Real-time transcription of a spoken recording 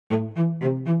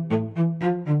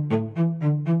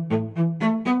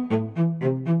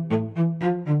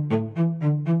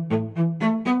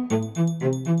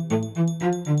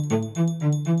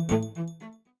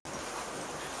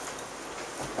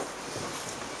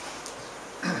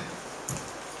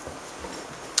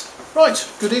Right,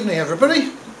 good evening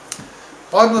everybody.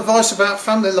 Bible advice about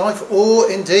family life,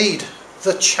 or indeed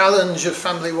the challenge of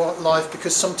family life,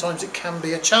 because sometimes it can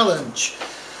be a challenge.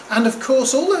 And of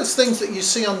course all those things that you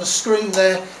see on the screen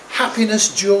there,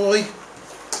 happiness, joy,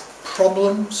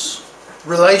 problems,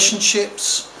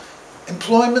 relationships,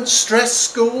 employment, stress,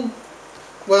 school,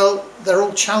 well, they're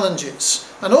all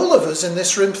challenges. And all of us in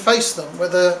this room face them,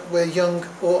 whether we're young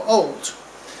or old.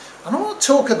 And I want to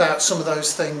talk about some of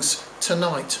those things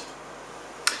tonight,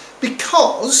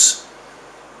 because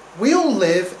we all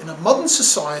live in a modern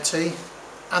society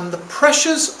and the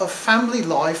pressures of family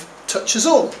life touch us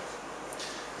all.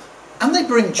 And they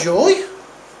bring joy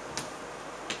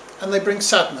and they bring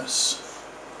sadness.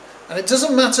 And it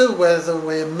doesn't matter whether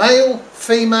we're male,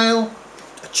 female,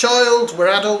 a child, we're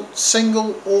adult,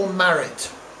 single or married.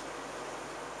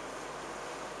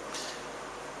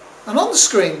 And on the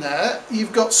screen there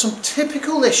you've got some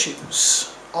typical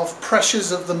issues of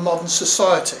pressures of the modern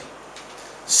society.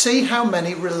 See how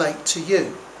many relate to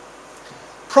you.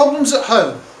 Problems at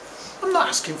home. I'm not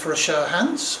asking for a show of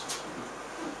hands.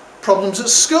 Problems at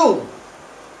school.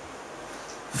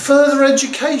 Further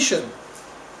education.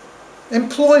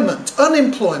 Employment,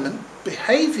 unemployment,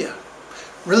 behaviour.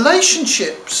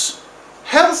 Relationships.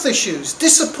 Health issues,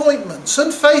 disappointments,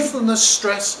 unfaithfulness,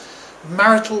 stress,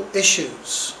 marital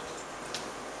issues.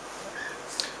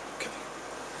 Okay.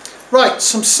 Right,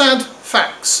 some sad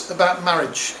facts about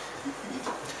marriage.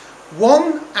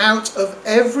 1 out of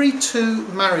every 2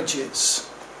 marriages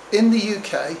in the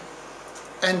UK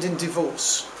end in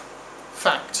divorce.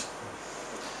 Fact.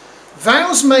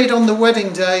 Vows made on the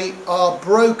wedding day are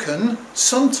broken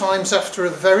sometimes after a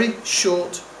very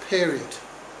short period.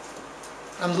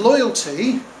 And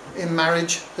loyalty in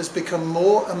marriage has become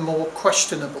more and more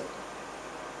questionable.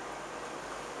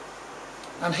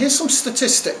 And here's some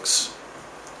statistics.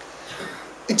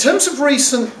 In terms of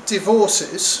recent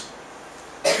divorces,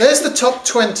 there's the top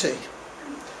 20.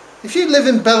 If you live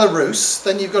in Belarus,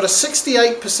 then you've got a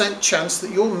 68% chance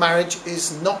that your marriage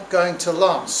is not going to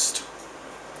last.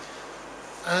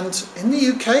 And in the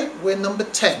UK, we're number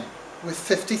 10 with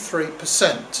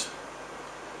 53%.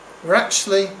 We're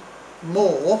actually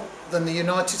more than the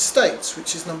United States,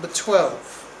 which is number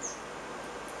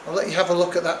 12. I'll let you have a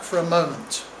look at that for a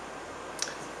moment.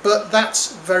 But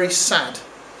that's very sad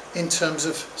in terms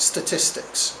of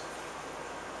statistics.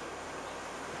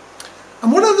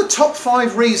 And what are the top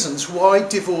 5 reasons why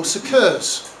divorce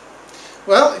occurs?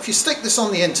 Well, if you stick this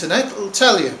on the internet, it'll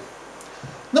tell you.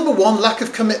 Number 1, lack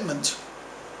of commitment.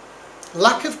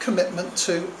 Lack of commitment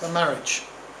to a marriage.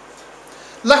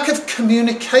 Lack of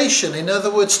communication, in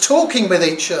other words, talking with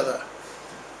each other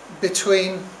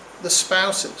between the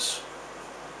spouses.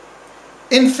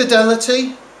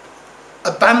 Infidelity,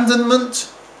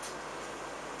 abandonment,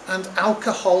 and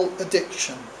alcohol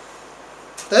addiction.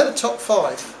 They're the top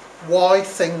 5 why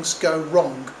things go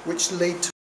wrong, which lead to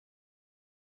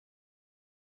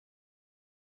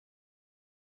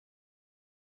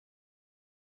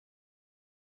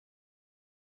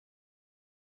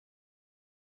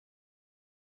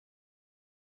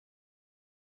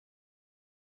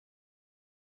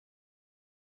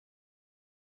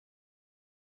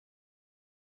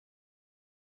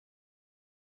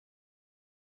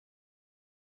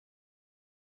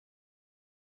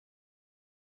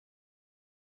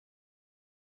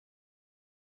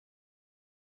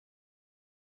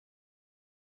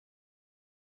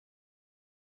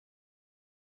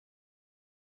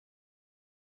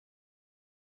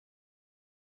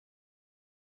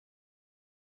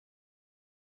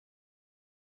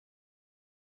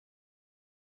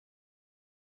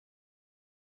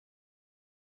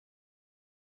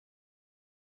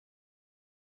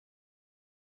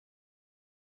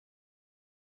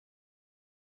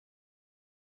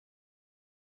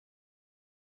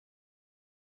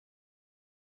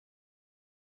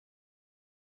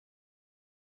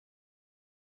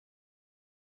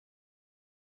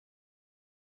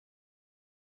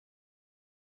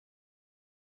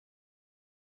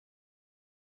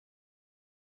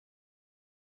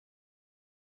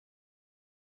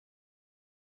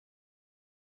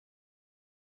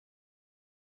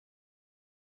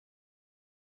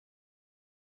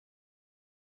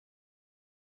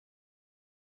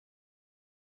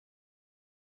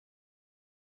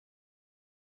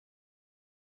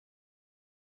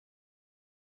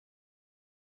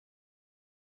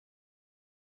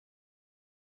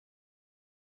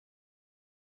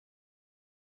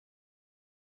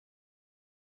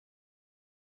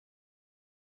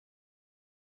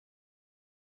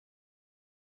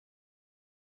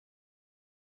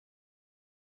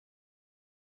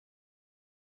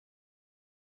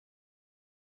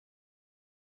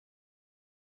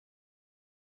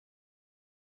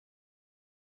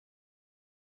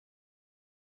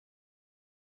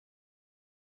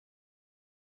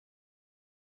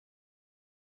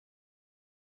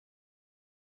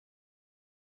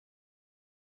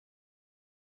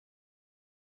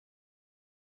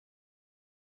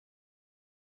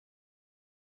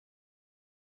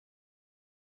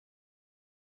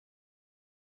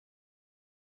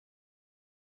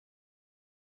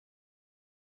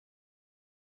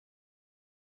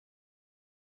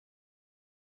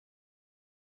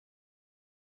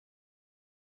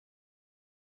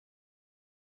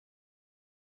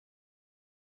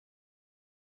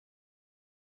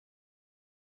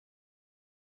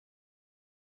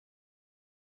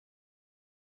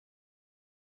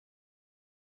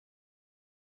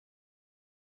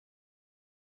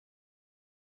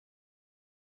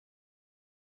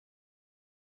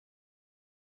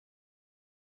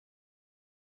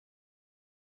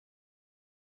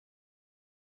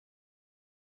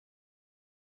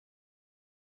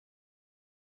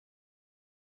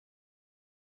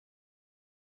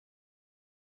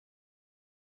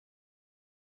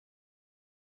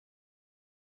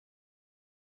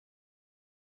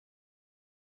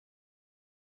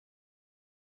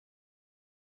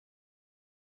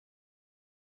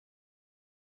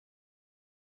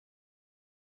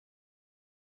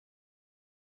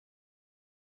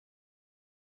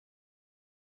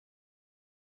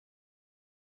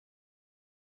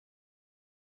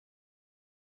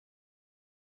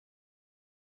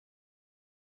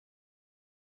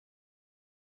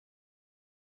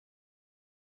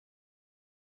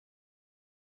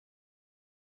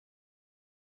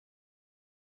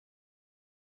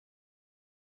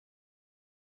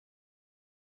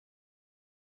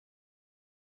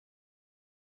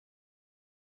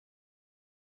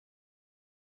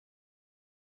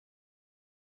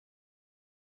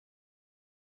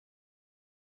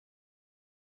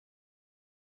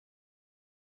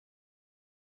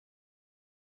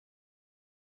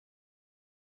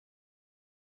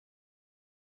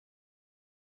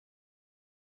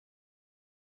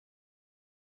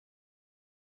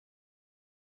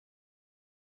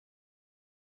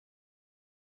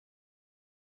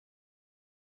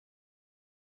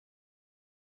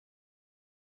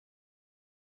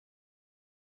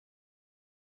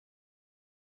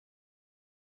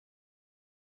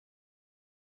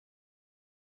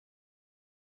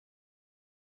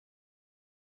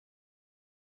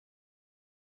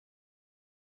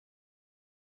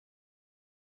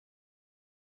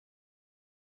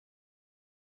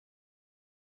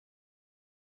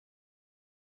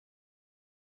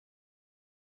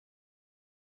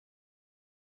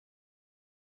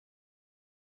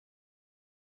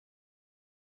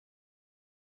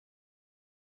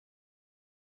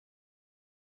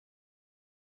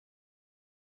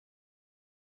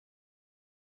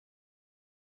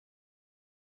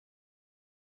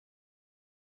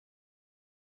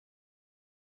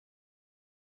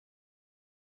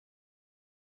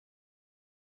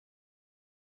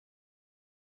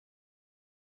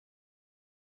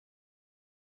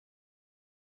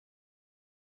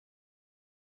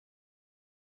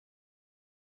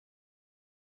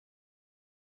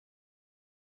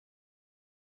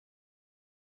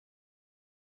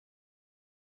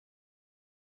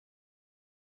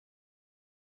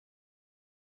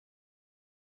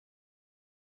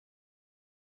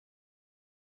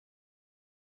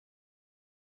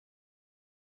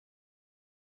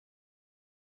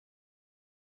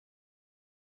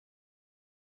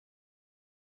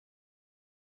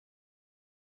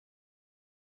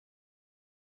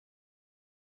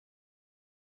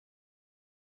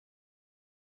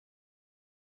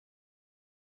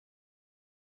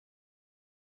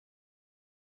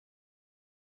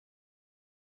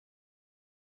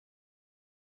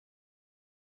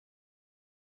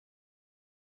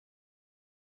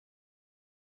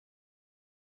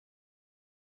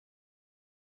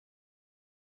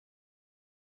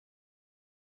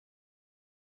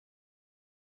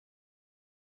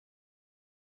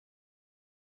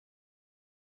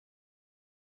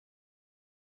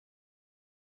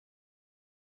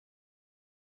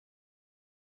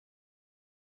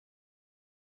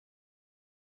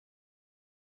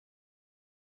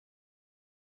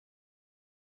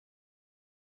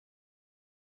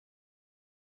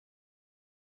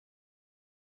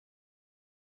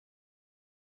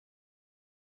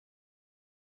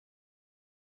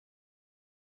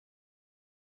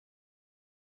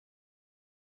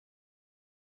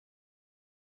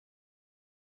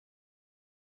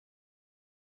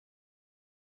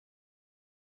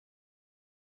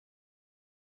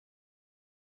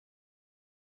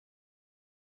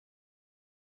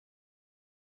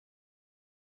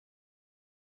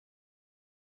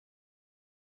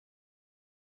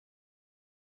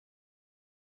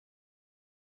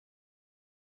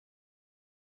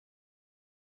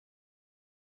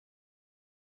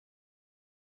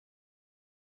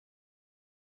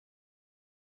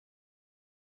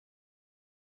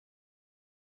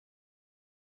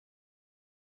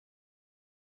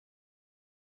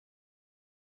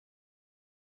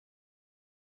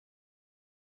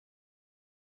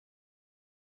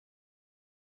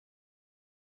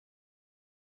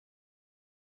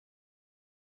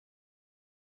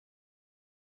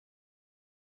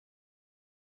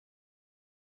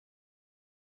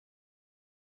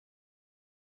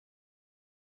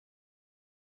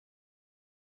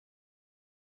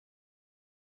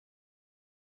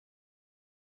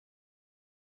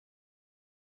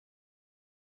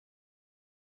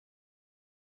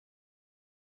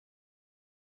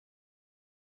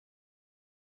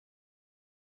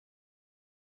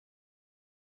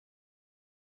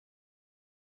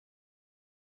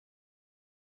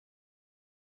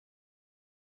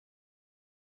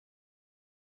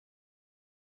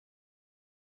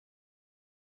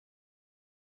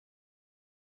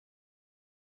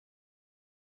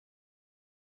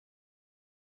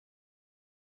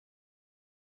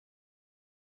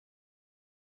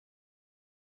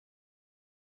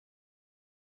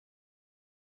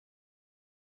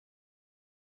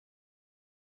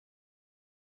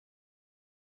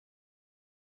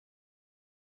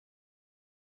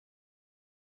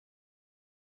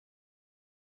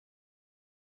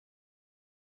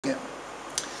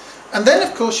And then,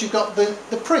 of course, you've got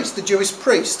the priest, the Jewish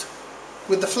priest,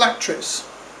 with the phylacteries.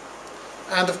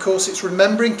 And, of course, it's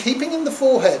remembering, keeping in the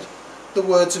forehead, the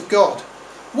words of God.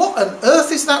 What on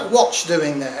earth is that watch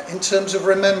doing there in terms of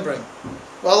remembering?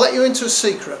 Well, I'll let you into a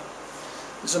secret.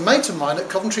 There's a mate of mine at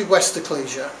Coventry West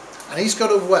Ecclesia, and he's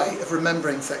got a way of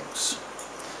remembering things.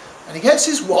 And he gets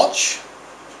his watch,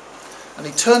 and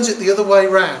he turns it the other way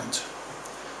round.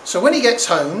 So when he gets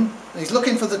home, and he's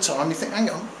looking for the time, you think, hang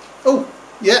on, oh,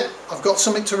 yeah, I've got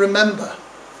something to remember.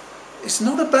 It's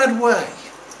not a bad way.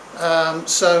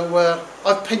 So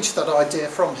I've pinched that idea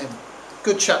from him.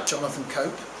 Good chap, Jonathan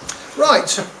Cope.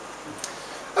 Right,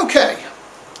 okay.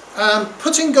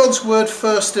 Putting God's word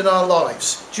first in our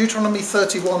lives. Deuteronomy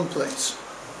 31, please.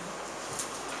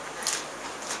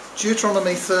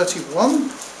 Deuteronomy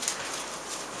 31.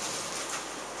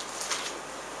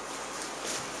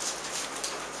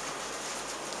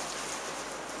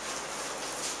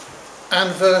 And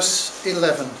verse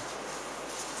 11.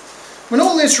 When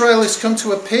all Israel is come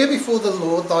to appear before the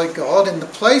Lord thy God in the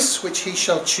place which he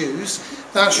shall choose,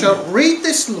 thou shalt read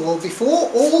this law before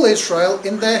all Israel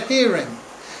in their hearing.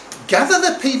 Gather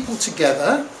the people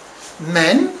together,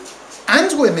 men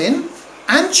and women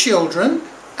and children,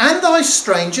 and thy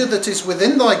stranger that is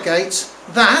within thy gates,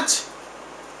 that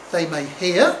they may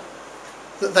hear,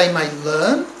 that they may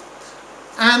learn,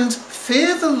 and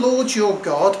fear the Lord your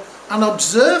God, and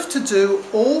observe to do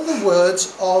all the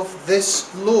words of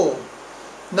this law.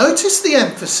 Notice the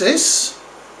emphasis: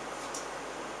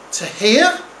 to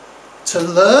hear, to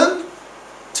learn,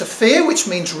 to fear, which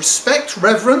means respect,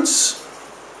 reverence,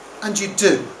 and you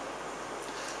do.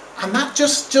 And that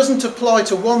just doesn't apply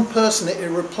to one person, it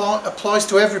applies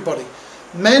to everybody.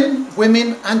 Men,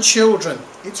 women and children.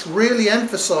 It's really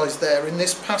emphasised there in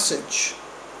this passage.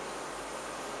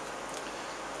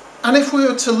 And if we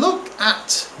were to look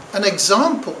at an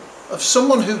example of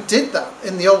someone who did that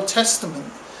in the Old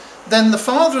Testament, then the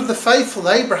father of the faithful,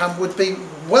 Abraham, would be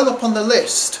well up on the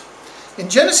list. In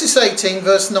Genesis 18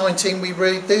 verse 19 we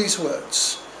read these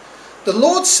words: The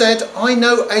Lord said, I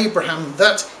know Abraham,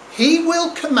 that he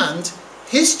will command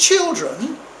his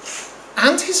children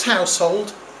and his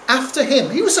household after him.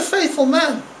 He was a faithful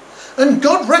man, and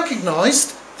God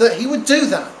recognised that he would do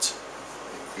that.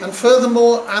 And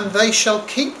furthermore, and they shall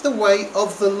keep the way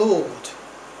of the Lord.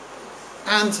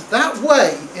 And that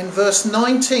way, in verse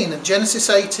 19 of Genesis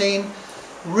 18,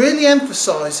 really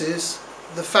emphasises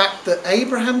the fact that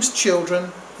Abraham's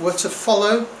children were to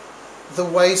follow the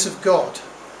ways of God.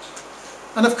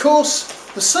 And of course,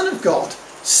 the Son of God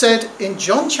said in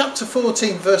John chapter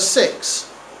 14 verse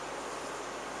 6,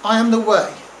 I am the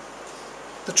way,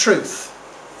 the truth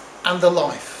and the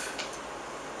life.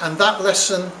 And that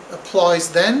lesson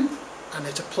applies then, and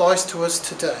it applies to us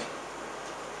today.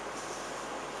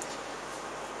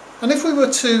 And if we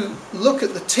were to look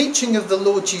at the teaching of the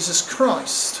Lord Jesus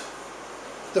Christ,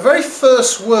 the very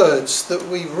first words that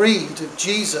we read of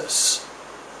Jesus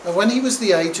are when he was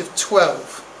the age of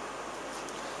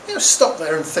 12. You know, stop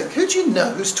there and think, who do you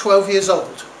know who's 12 years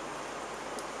old?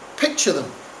 Picture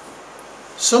them.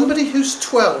 Somebody who's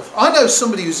 12. I know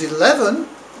somebody who's 11,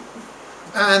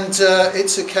 and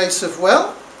it's a case of,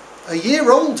 well, a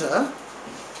year older,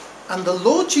 and the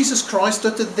Lord Jesus Christ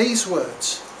uttered these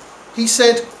words. He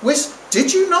said,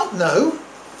 did you not know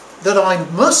that I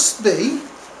must be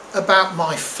about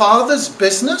my Father's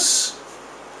business?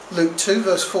 Luke 2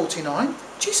 verse 49.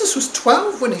 Jesus was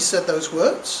 12 when he said those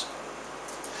words.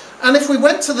 And if we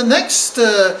went to the next,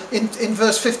 in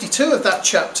verse 52 of that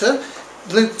chapter,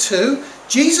 Luke 2,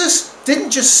 Jesus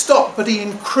didn't just stop, but he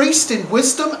increased in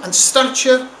wisdom and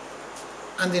stature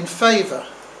and in favour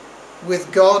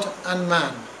with God and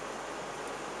man.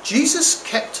 Jesus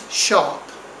kept sharp.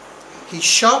 He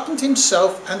sharpened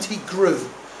himself and he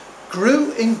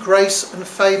grew in grace and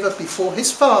favour before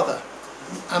his Father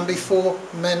and before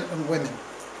men and women.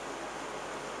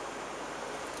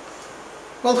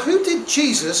 Well, who did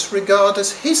Jesus regard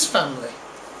as his family?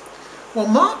 Well,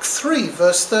 Mark 3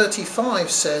 verse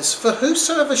 35 says, For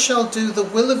whosoever shall do the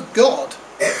will of God,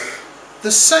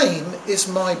 the same is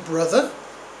my brother,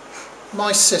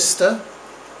 my sister,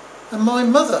 and my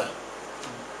mother.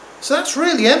 So that's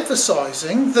really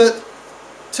emphasising that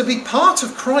to be part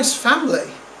of Christ's family,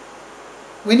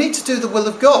 we need to do the will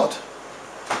of God.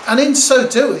 And in so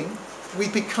doing, we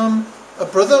become a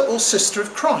brother or sister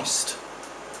of Christ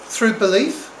through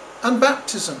belief and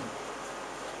baptism.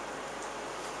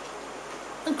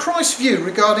 And Christ's view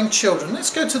regarding children.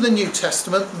 Let's go to the New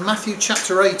Testament, Matthew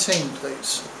chapter 18,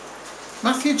 please.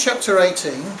 Matthew chapter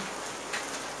 18.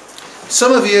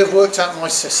 Some of you have worked out my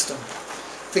system,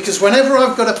 because whenever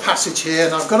I've got a passage here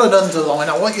and I've got an underline,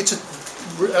 I want you to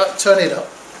turn it up.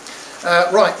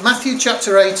 Right, Matthew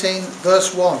chapter 18,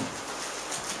 verse 1.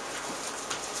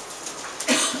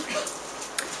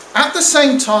 At the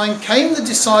same time came the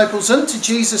disciples unto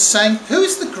Jesus, saying, Who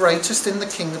is the greatest in the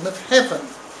kingdom of heaven?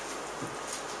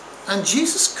 And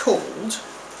Jesus called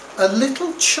a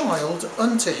little child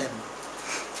unto him,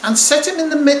 and set him in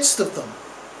the midst of them,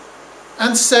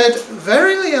 and said,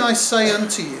 Verily I say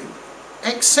unto you,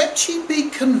 except ye be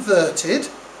converted,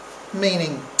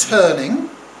 meaning turning,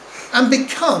 and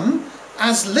become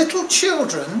as little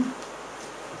children,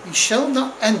 ye shall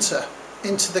not enter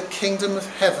into the kingdom of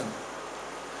heaven.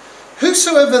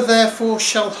 Whosoever therefore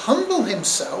shall humble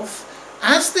himself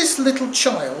as this little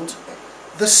child,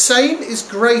 the same is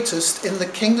greatest in the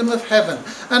kingdom of heaven.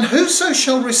 And whoso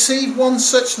shall receive one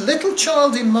such little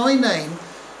child in my name,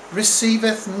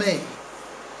 receiveth me.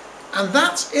 And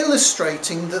that's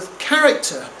illustrating the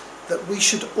character that we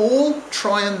should all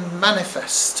try and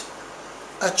manifest.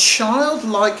 A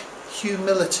childlike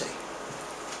humility.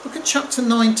 Look at chapter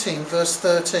 19, verse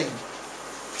 13.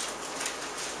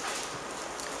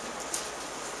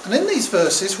 And in these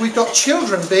verses we've got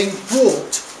children being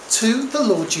brought to the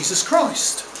Lord Jesus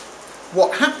Christ.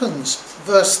 What happens?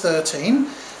 Verse 13.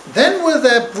 Then were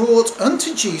there brought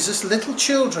unto Jesus little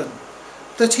children,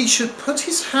 that he should put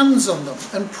his hands on them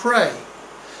and pray.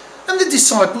 And the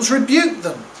disciples rebuked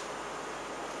them.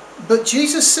 But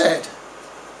Jesus said,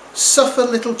 Suffer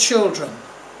little children,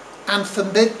 and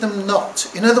forbid them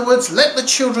not. In other words, let the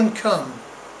children come.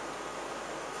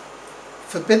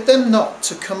 Forbid them not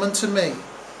to come unto me,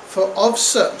 for of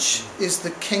such is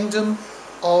the kingdom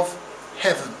of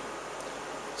heaven.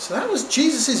 So that was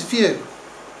Jesus' view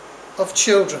of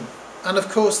children. And of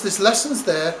course there's lessons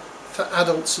there for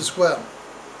adults as well.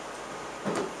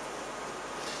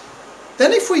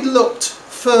 Then if we looked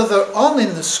further on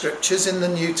in the scriptures in the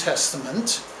New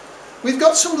Testament, we've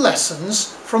got some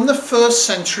lessons from the first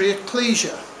century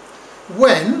ecclesia,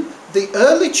 when the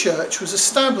early church was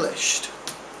established.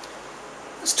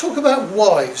 Let's talk about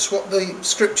wives, what the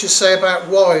scriptures say about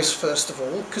wives first of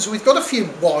all, because we've got a few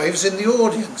wives in the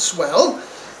audience. Well,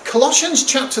 Colossians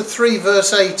chapter 3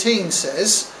 verse 18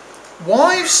 says,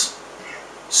 Wives,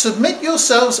 submit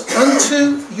yourselves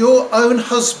unto your own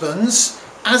husbands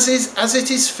as it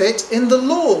is fit in the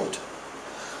Lord.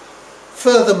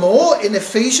 Furthermore, in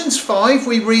Ephesians 5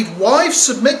 we read, Wives,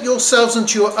 submit yourselves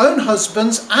unto your own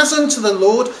husbands as unto the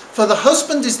Lord, for the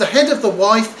husband is the head of the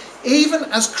wife, even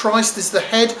as Christ is the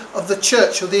head of the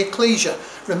church, or the ecclesia.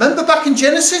 Remember back in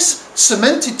Genesis,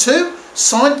 cemented two,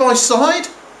 side by side?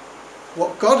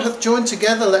 What God hath joined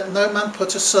together, let no man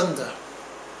put asunder.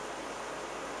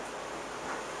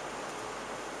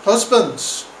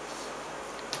 Husbands,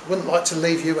 wouldn't like to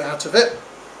leave you out of it.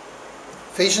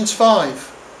 Ephesians 5.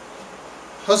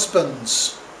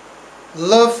 Husbands,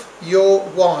 love your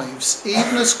wives,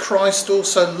 even as Christ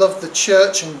also loved the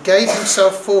church and gave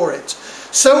himself for it.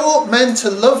 So ought men to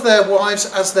love their wives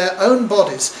as their own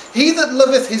bodies. He that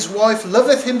loveth his wife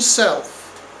loveth himself.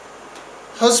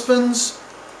 Husbands,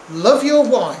 love your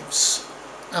wives,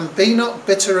 and be not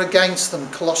bitter against them,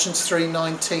 Colossians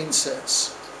 3:19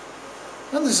 says.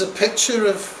 And there's a picture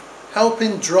of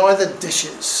helping dry the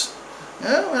dishes.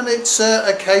 And it's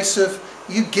a case of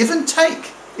you give and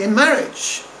take in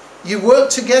marriage. You work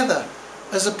together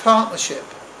as a partnership.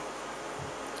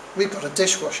 We've got a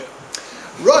dishwasher.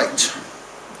 Right.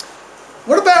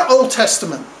 What about Old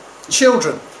Testament?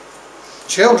 Children.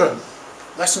 Children.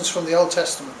 Lessons from the Old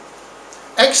Testament.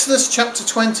 Exodus chapter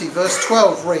 20 verse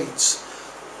 12 reads,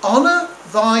 Honour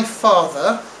thy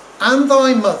father and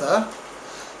thy mother,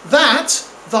 that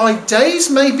thy days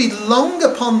may be long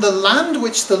upon the land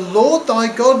which the Lord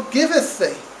thy God giveth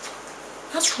thee.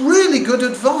 That's really good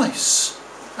advice.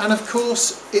 And of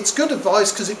course it's good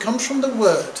advice because it comes from the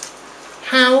Word.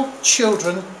 How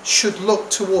children should look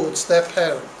towards their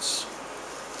parents.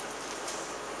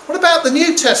 What about the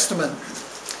New Testament?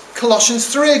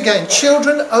 Colossians 3 again.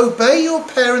 Children, obey your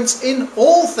parents in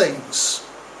all things,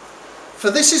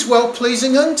 for this is well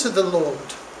pleasing unto the Lord.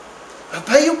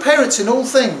 Obey your parents in all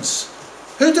things.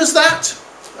 Who does that?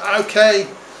 Okay,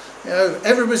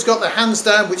 everybody's got their hands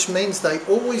down, which means they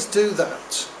always do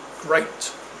that.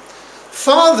 Great.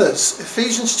 Fathers,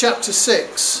 Ephesians chapter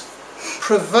 6.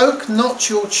 Provoke not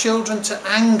your children to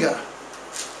anger,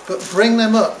 but bring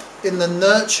them up in the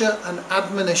nurture and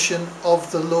admonition of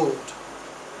the Lord.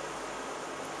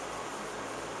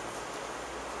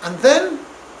 And then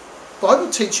Bible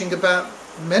teaching about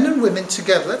men and women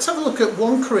together. Let's have a look at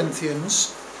 1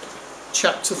 Corinthians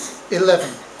chapter 11.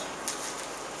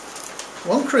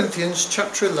 1 Corinthians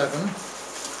chapter 11.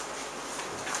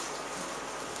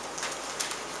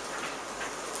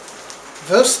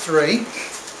 Verse 3.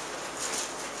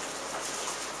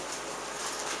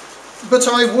 But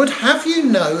I would have you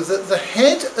know that the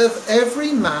head of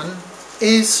every man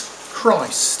is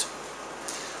Christ,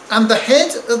 and the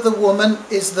head of the woman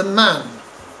is the man,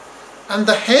 and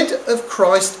the head of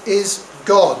Christ is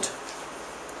God.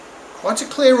 Quite a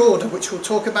clear order, which we'll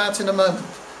talk about in a moment.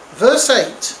 Verse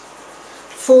 8,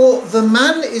 for the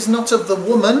man is not of the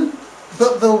woman,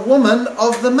 but the woman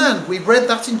of the man. We read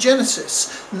that in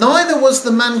Genesis. Neither was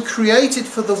the man created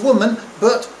for the woman,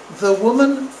 but the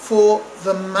woman for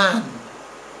the man.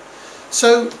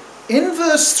 So in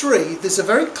verse 3, there's a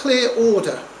very clear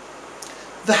order.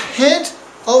 The head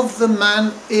of the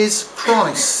man is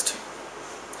Christ.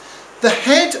 The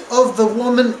head of the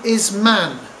woman is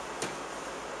man.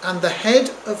 And the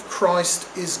head of Christ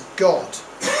is God.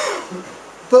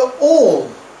 But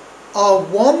all are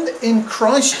one in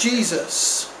Christ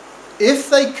Jesus if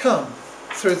they come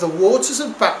through the waters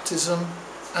of baptism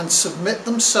and submit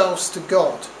themselves to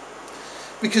God.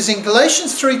 Because in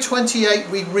Galatians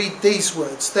 3:28 we read these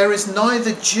words, there is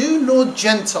neither Jew nor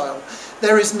Gentile,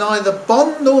 there is neither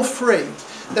bond nor free,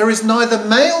 there is neither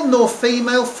male nor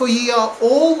female, for ye are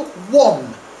all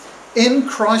one in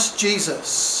Christ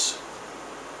Jesus.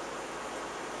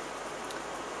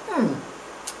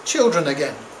 Children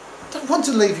again. Don't want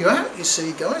to leave you out, you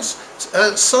see, guys.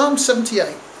 Psalm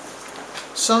 78.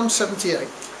 Psalm 78.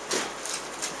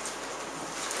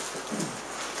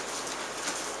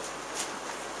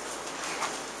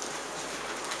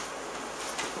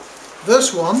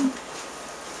 Verse 1.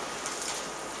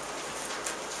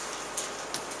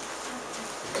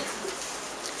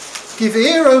 Give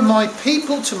ear, O my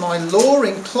people, to my law.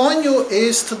 Incline your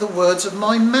ears to the words of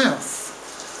my mouth.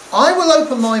 I will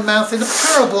open my mouth in a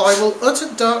parable. I will utter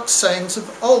dark sayings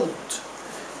of old,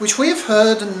 which we have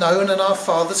heard and known, and our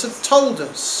fathers have told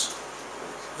us.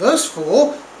 Verse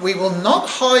 4, we will not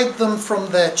hide them from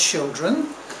their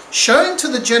children, showing to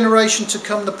the generation to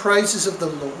come the praises of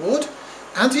the Lord,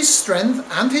 and his strength,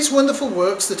 and his wonderful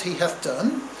works that he hath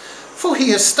done. For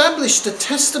he established a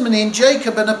testimony in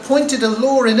Jacob, and appointed a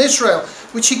law in Israel,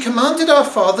 which he commanded our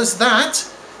fathers, that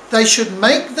they should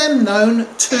make them known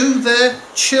to their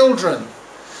children,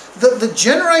 that the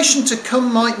generation to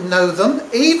come might know them,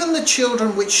 even the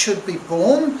children which should be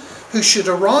born, who should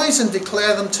arise and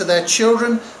declare them to their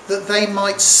children, that they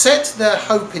might set their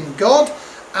hope in God,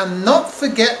 and not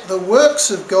forget the works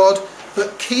of God,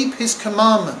 but keep his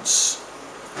commandments.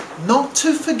 Not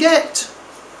to forget.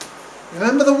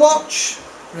 Remember the watch?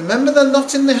 Remember the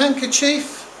knot in the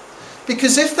handkerchief?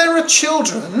 Because if there are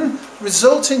children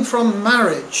resulting from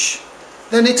marriage,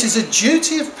 then it is a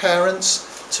duty of parents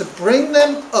to bring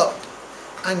them up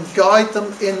and guide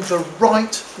them in the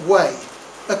right way,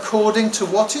 according to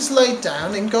what is laid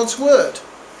down in God's word.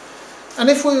 And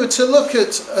if we were to look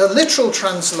at a literal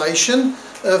translation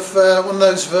of one of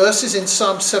those verses in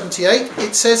Psalm 78,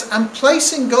 it says, and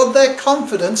place in God their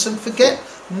confidence, and forget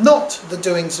not the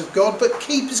doings of God, but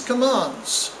keep his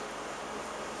commands.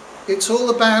 It's all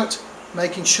about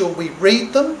making sure we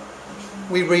read them,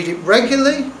 we read it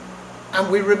regularly, and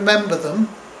we remember them,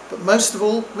 but most of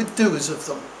all, we're doers of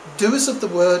them. Doers of the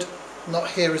word, not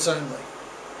hearers only.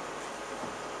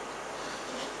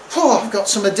 Oh, I've got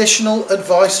some additional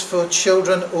advice for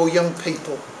children or young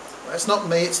people. That's not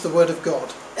me, it's the word of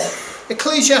God.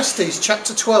 Ecclesiastes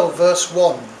chapter 12, verse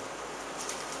 1.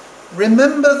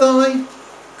 Remember thy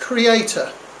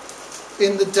Creator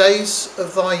in the days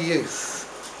of thy youth.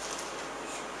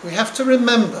 We have to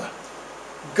remember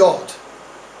God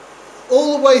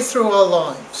all the way through our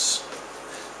lives.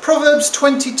 Proverbs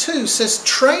 22 says,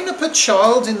 train up a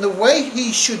child in the way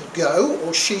he should go,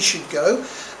 or she should go,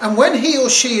 and when he or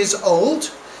she is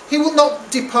old, he will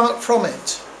not depart from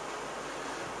it.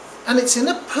 And it's in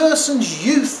a person's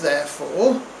youth,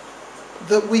 therefore,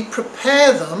 that we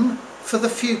prepare them for the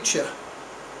future.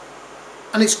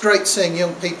 And it's great seeing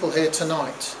young people here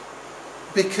tonight,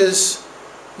 because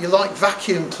you're like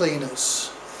vacuum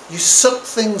cleaners. You suck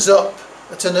things up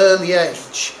at an early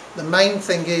age. The main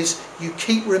thing is you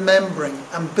keep remembering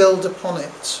and build upon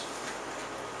it.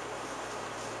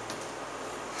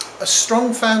 A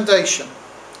strong foundation.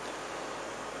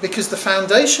 Because the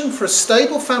foundation for a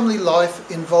stable family life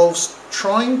involves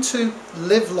trying to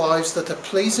live lives that are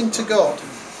pleasing to God.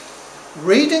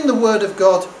 Reading the Word of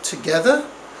God together,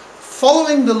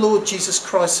 following the Lord Jesus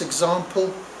Christ's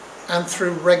example, and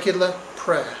through regular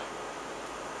prayer.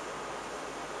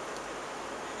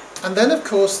 And then, of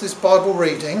course, this Bible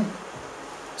reading.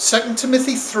 2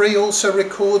 Timothy 3 also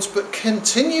records, but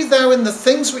continue thou in the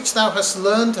things which thou hast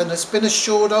learned and hast been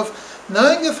assured of,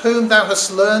 knowing of whom thou hast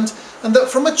learned, and that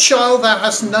from a child thou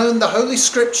hast known the holy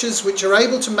scriptures, which are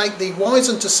able to make thee wise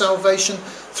unto salvation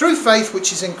through faith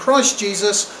which is in Christ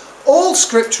Jesus. All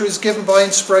Scripture is given by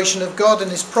inspiration of God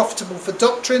and is profitable for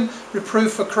doctrine,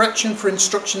 reproof, for correction, for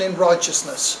instruction in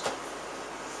righteousness.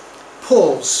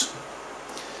 Pause.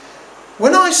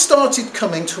 When I started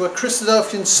coming to a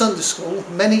Christadelphian Sunday school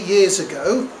many years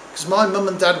ago, because my mum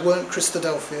and dad weren't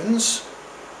Christadelphians,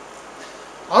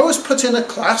 I was put in a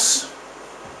class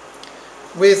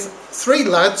with 3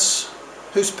 lads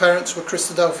whose parents were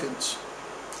Christadelphians.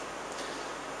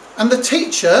 And the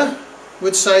teacher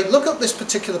would say, look up this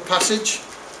particular passage,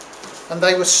 and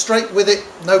they were straight with it,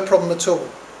 no problem at all.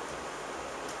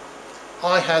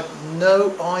 I had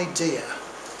no idea.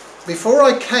 Before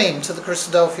I came to the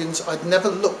Christadelphians, I'd never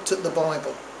looked at the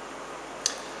Bible.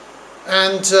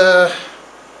 And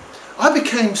I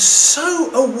became so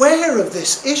aware of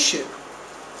this issue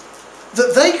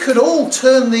that they could all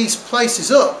turn these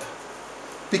places up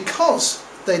because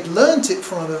they'd learnt it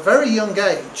from a very young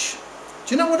age.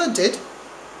 Do you know what I did?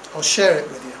 I'll share it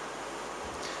with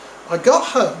you. I got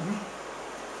home,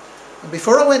 and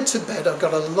before I went to bed, I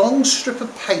got a long strip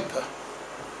of paper.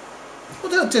 What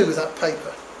did I do with that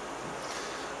paper?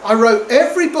 I wrote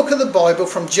every book of the Bible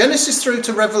from Genesis through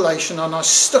to Revelation, and I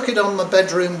stuck it on my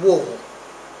bedroom wall.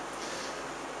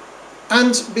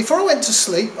 And before I went to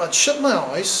sleep, I'd shut my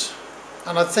eyes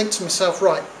and I'd think to myself,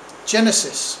 right,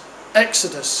 Genesis,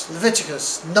 Exodus,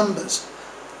 Leviticus, Numbers.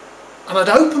 And I'd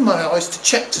open my eyes to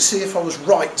check to see if I was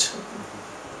right.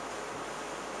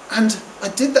 And I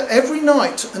did that every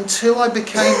night until I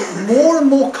became more and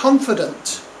more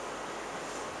confident.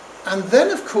 And then,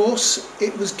 of course,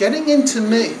 it was getting into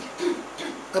me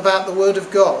about the Word of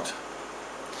God.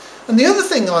 And the other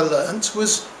thing I learnt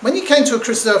was when you came to a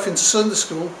Christadelphian Sunday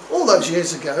school, all those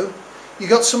years ago, you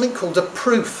got something called a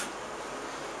proof.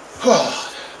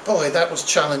 Oh, boy, that was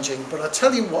challenging. But I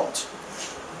tell you what,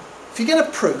 if you get a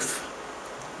proof,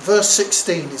 verse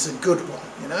 16 is a good one,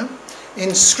 you know.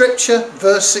 In Scripture,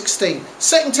 verse 16.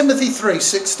 2 Timothy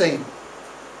 3:16.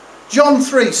 John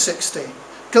 3:16.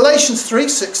 Galatians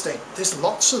 3:16. There's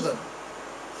lots of them.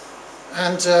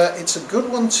 And it's a good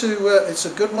one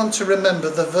to remember,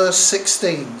 the verse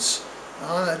 16s.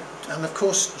 And of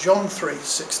course, John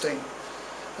 3:16.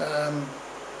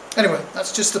 Anyway,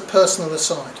 that's just a personal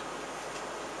aside.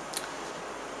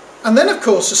 And then, of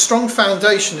course, a strong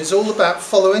foundation is all about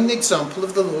following the example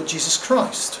of the Lord Jesus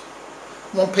Christ.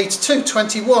 1 Peter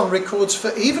 2:21 records,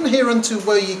 for even hereunto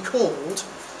were ye called,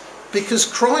 because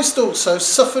Christ also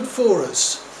suffered for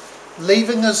us,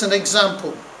 leaving us an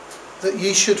example, that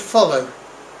ye should follow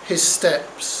his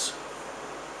steps.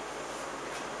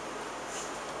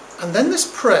 And then this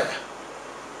prayer,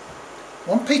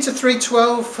 1 Peter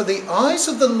 3:12, for the eyes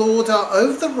of the Lord are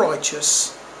over the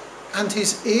righteous, and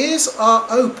his ears are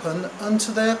open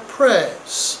unto their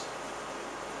prayers.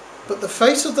 But the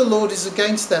face of the Lord is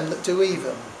against them that do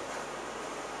evil.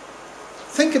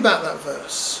 Think about that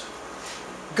verse.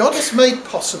 God has made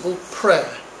possible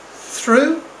prayer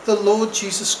through the Lord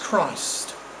Jesus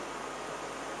Christ.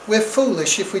 We're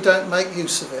foolish if we don't make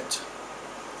use of it.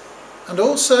 And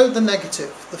also the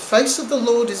negative. The face of the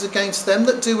Lord is against them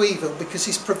that do evil, because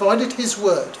he's provided his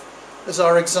word as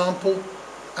our example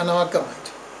and our guide.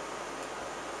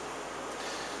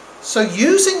 So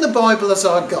using the Bible as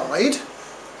our guide,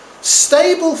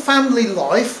 stable family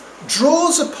life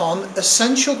draws upon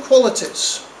essential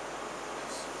qualities: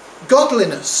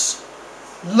 godliness,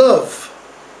 love,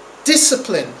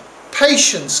 discipline,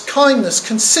 patience, kindness,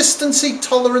 consistency,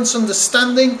 tolerance,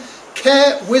 understanding,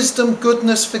 care, wisdom,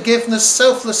 goodness, forgiveness,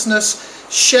 selflessness,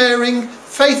 sharing,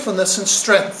 faithfulness and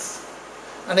strength.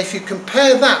 And if you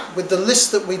compare that with the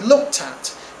list that we looked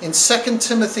at in 2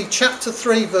 Timothy chapter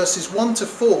 3 verses 1 to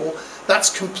 4, that's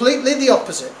completely the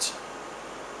opposite.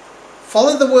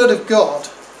 Follow the word of God,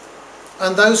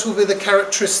 and those will be the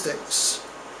characteristics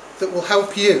that will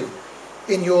help you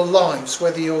in your lives,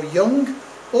 whether you're young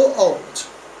or old.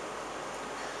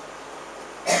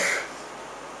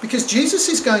 Because Jesus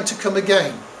is going to come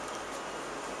again.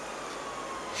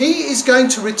 He is going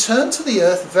to return to the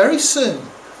earth very soon.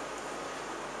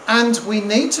 And we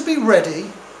need to be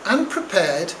ready and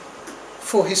prepared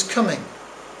for his coming.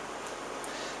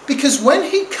 Because when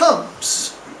he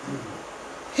comes,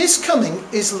 his coming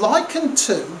is likened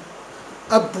to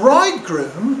a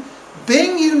bridegroom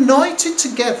being united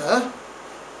together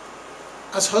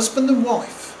as husband and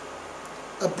wife.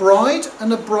 A bride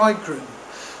and a bridegroom.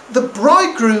 The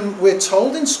bridegroom, we're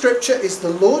told in Scripture, is the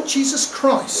Lord Jesus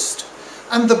Christ.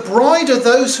 And the bride are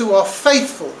those who are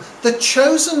faithful, the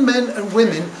chosen men and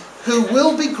women who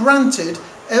will be granted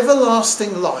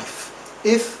everlasting life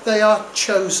if they are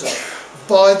chosen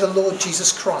by the Lord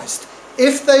Jesus Christ,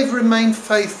 if they've remained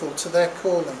faithful to their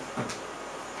calling.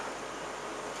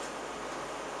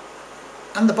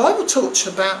 And the Bible talks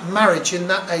about marriage in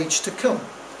that age to come.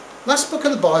 Last book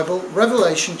of the Bible,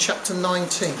 Revelation chapter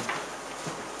 19.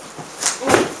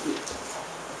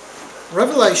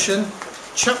 Revelation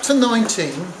chapter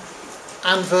 19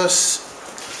 and verse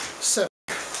 7.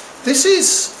 This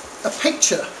is a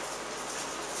picture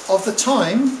of the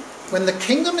time when the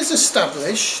kingdom is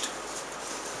established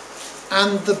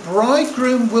and the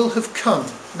bridegroom will have come,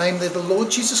 namely the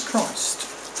Lord Jesus Christ.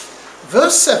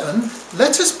 Verse 7,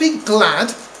 let us be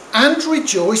glad and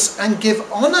rejoice and give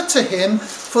honour to him,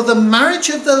 for the marriage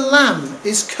of the Lamb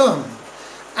is come,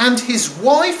 and his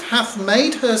wife hath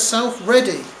made herself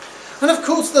ready. And of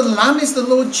course the Lamb is the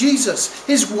Lord Jesus,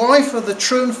 his wife are the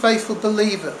true and faithful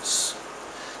believers.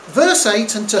 Verse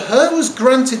 8, and to her was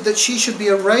granted that she should be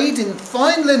arrayed in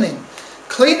fine linen,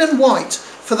 clean and white,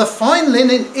 for the fine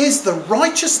linen is the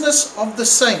righteousness of the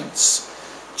saints.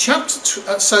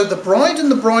 So the bride and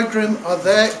the bridegroom are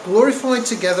there glorified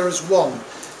together as one.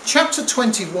 Chapter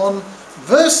 21,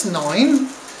 verse 9,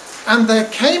 and there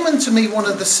came unto me one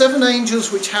of the 7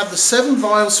 angels which had the 7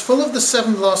 vials full of the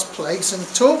 7 last plagues, and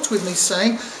talked with me,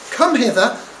 saying, come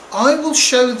hither, I will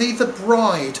show thee the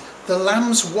bride, the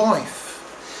Lamb's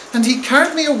wife. And he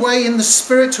carried me away in the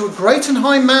spirit to a great and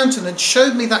high mountain, and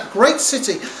showed me that great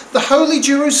city, the holy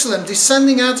Jerusalem,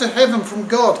 descending out of heaven from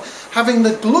God, having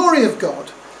the glory of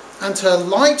God. And her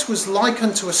light was like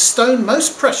unto a stone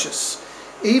most precious,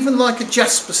 even like a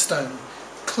jasper stone,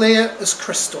 clear as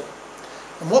crystal.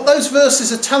 And what those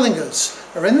verses are telling us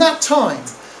are, in that time,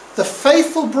 the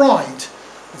faithful bride,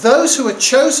 those who are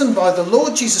chosen by the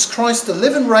Lord Jesus Christ to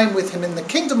live and reign with him in the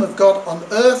kingdom of God on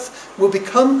earth, will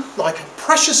become like a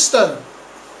precious stone,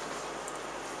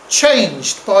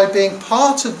 changed by being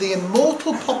part of the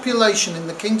immortal population in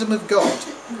the kingdom of God,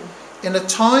 in a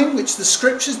time which the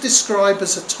scriptures describe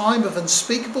as a time of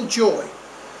unspeakable joy,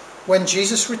 when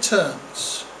Jesus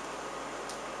returns.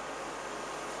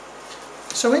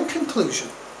 So in conclusion,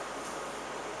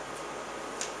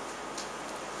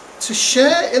 to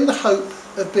share in the hope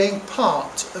of being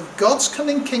part of God's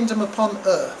coming kingdom upon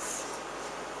earth,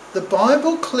 the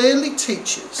Bible clearly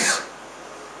teaches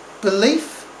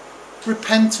belief,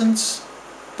 repentance,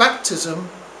 baptism,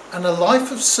 and a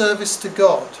life of service to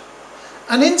God.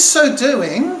 And in so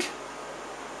doing,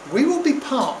 we will be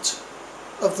part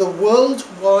of the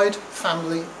worldwide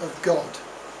family of God.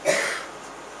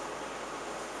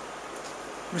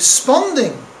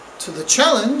 Responding to the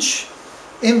challenge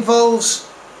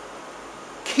involves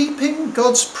keeping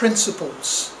God's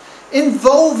principles,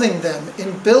 involving them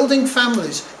in building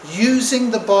families,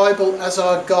 using the Bible as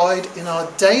our guide in our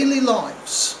daily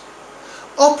lives,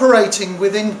 operating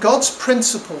within God's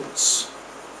principles,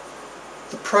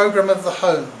 the program of the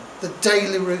home, the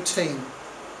daily routine,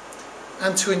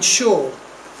 and to ensure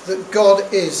that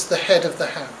God is the head of the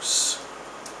house.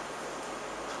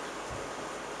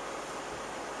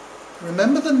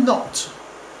 Remember the knot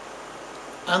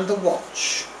and the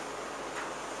watch.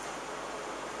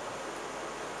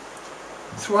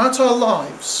 Throughout our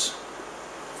lives,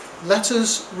 let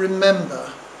us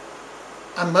remember,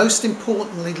 and most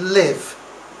importantly live,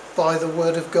 by the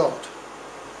word of God.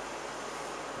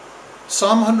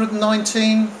 Psalm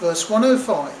 119 verse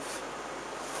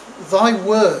 105, thy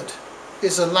word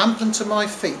is a lamp unto my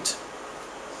feet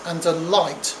and a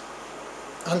light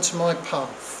unto my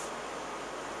path.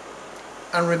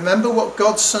 And remember what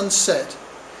God's Son said.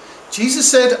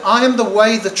 Jesus said, I am the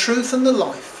way, the truth and the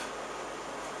life.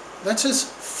 Let us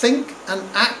think and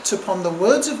act upon the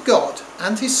words of God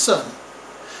and his Son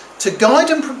to guide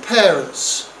and prepare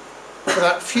us for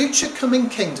that future coming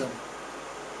kingdom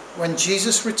when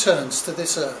Jesus returns to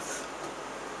this earth.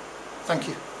 Thank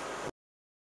you.